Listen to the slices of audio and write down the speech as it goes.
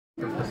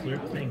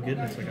Thank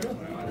goodness I got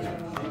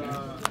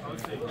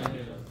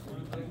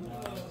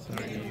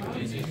Sorry.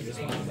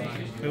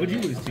 What'd you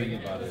lose to?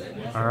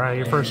 Alright,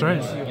 your first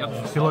race.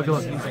 Yep. Good luck, good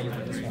luck.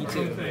 You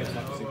too.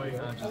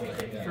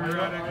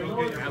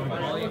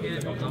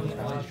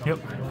 Yep.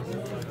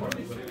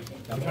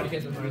 I'm trying to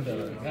get them through the...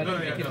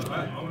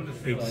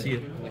 Hate to see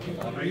it.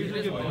 I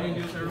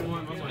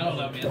don't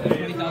know, man.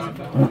 20,000.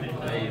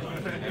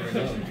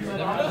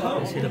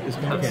 Let's hit up this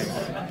podcast.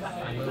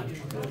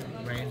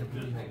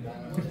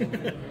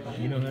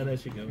 You know how that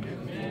should go. I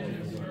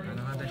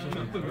know how that shit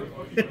goes.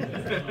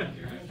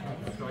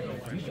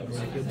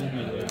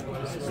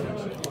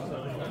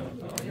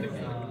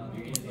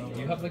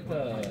 You have like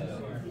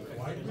the...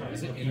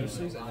 Is it inner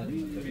sleeves and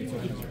then the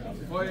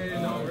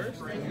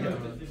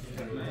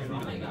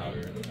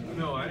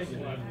No, I didn't.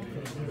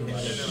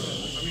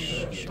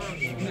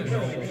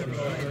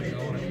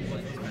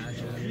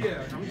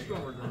 Yeah, I'm just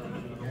going to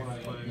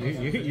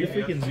You're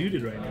freaking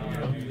zooted right now,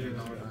 bro.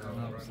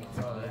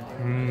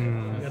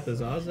 You got the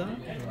Zaza?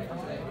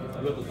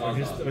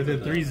 Or the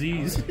 3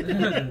 Z's?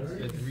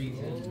 The 3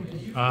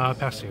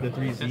 Pass you. The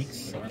 3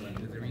 Zeeks?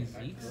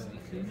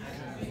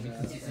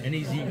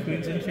 Any Z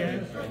queens in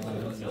chat?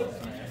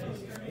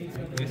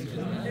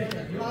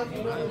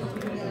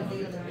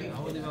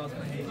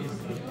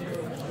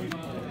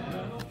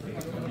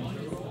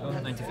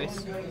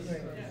 face.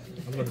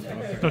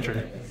 No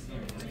trigger.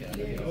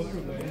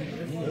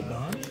 Hold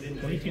on.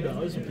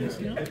 $22 a piece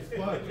now?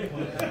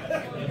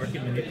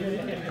 Market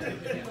manipulator?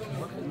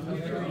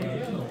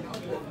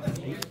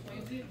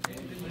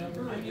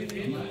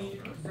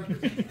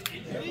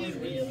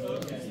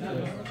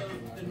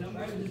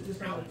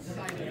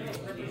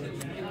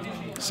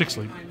 Six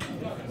lead.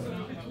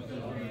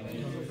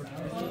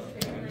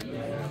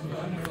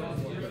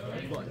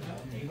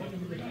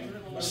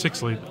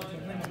 Six lead.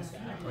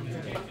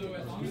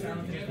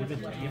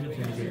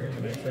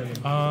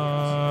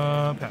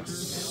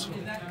 Pass.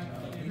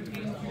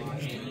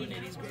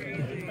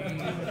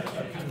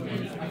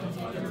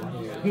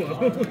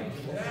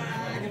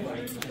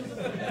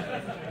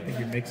 I think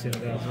you're mixing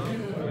it up.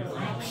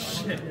 Oh,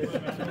 shit.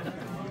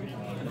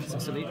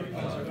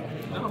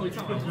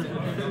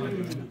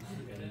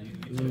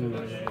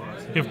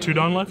 You have 2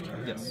 Dawn left?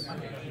 Yes.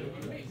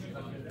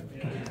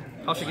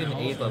 How should I get an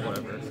 8 level,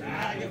 whatever?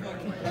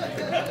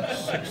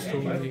 6 to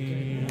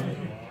lead.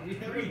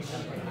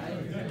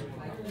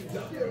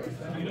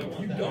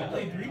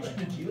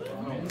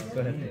 Go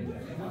ahead.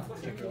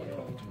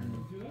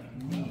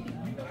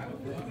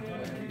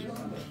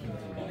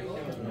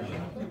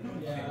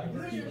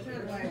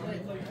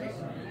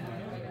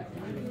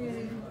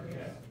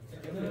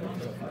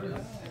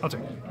 I'll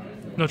take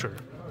it. No trigger.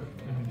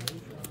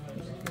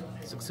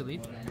 6 to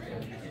lead.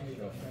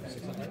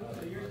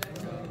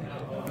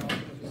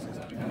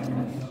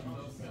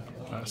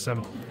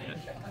 Seven.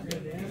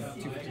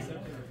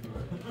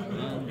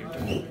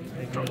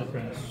 Draw the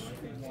press.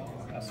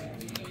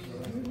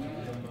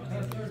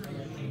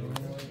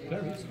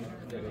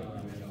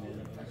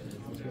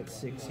 Got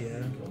 6,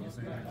 yeah.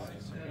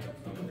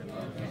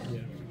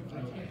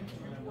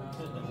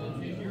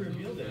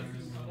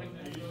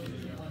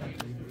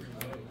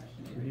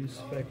 Reduce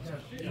effect.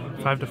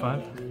 5 to 5.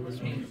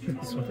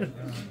 This one.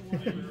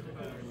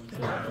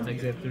 So,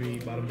 takes that 3,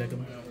 bottom deck of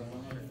them.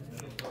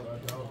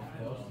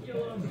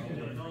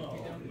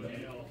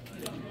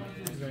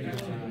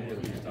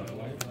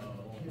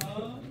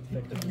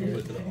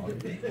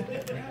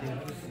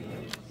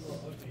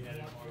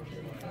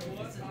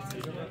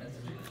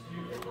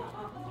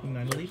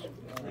 Nine lead.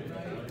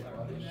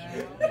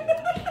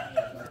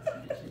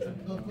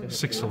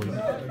 6 to lead.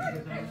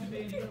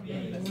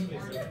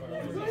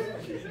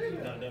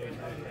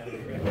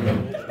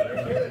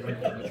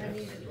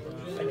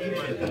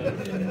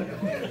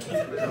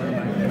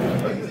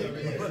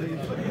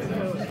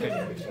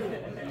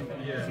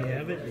 Does he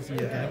have it? Is he a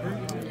haver?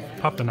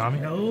 Pop the Nami.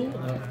 No.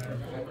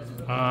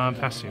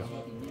 Pass you.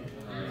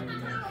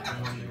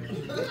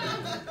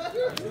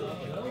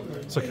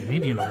 It's like a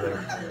comedian over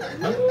there.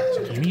 It's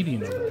a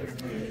comedian over there.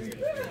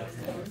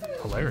 No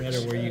Hilarious.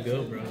 matter where you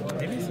go, bro.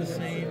 Maybe it's the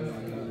same.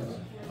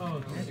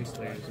 Oh, Magic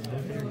Slayers.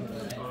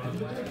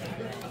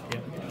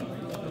 Yep.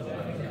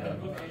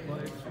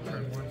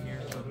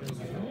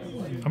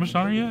 How much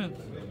Dawn are you at?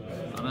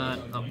 I'm at,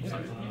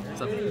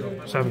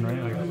 7. 7, right?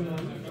 Okay.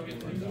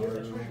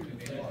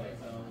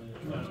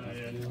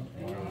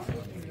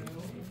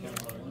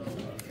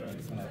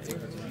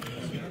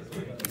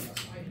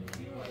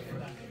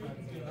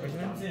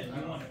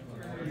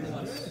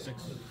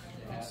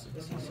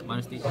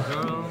 Minus 3 to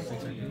 0.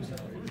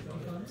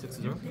 6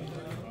 to 0.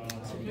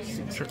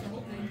 Sure.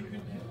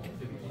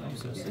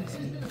 So 6.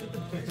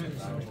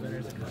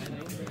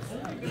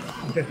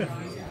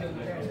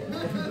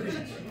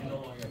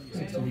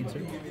 Six to lead,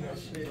 sir.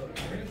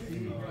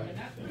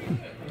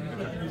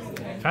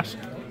 Pass.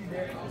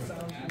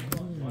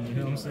 You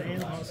know what I'm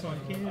saying? Also on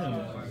Kim. I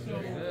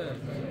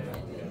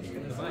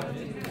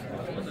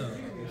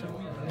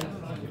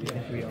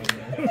think we all know.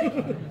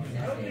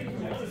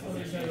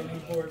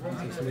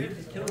 Six to lead.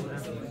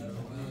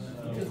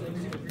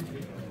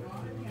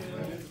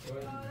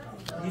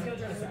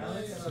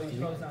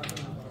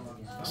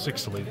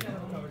 6 to lead.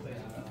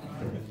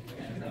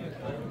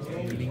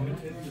 Leading me.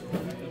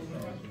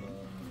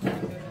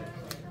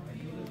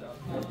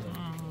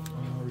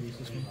 Reduce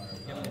this one.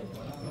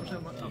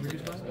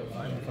 Reduce by?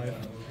 5.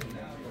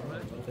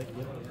 Perfect,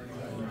 yep.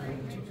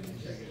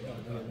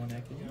 We got 1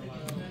 active.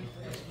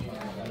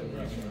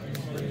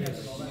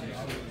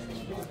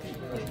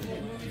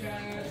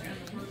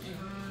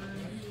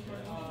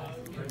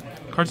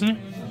 Cards in here?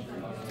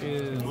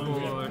 2,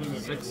 4,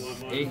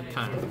 6, 8,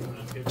 10.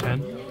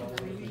 10.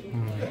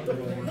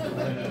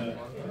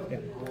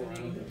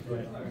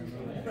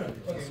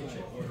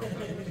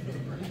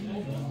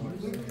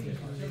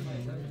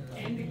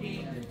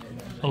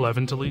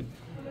 11 to lead.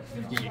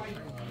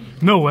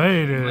 No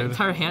way, My dude.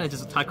 entire hand is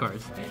just tie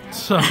cards.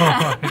 So,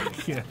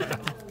 yeah.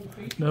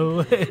 No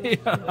way.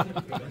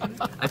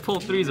 I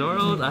pulled 3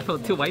 Zoros, I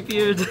pulled 2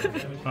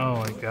 Whitebeards, Oh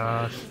my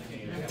gosh.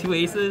 2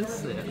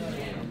 Aces.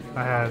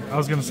 Yeah. I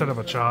was gonna set up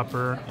a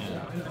chopper.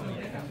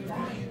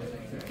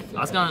 I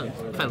was gonna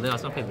play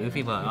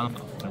Luffy, but I don't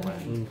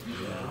know.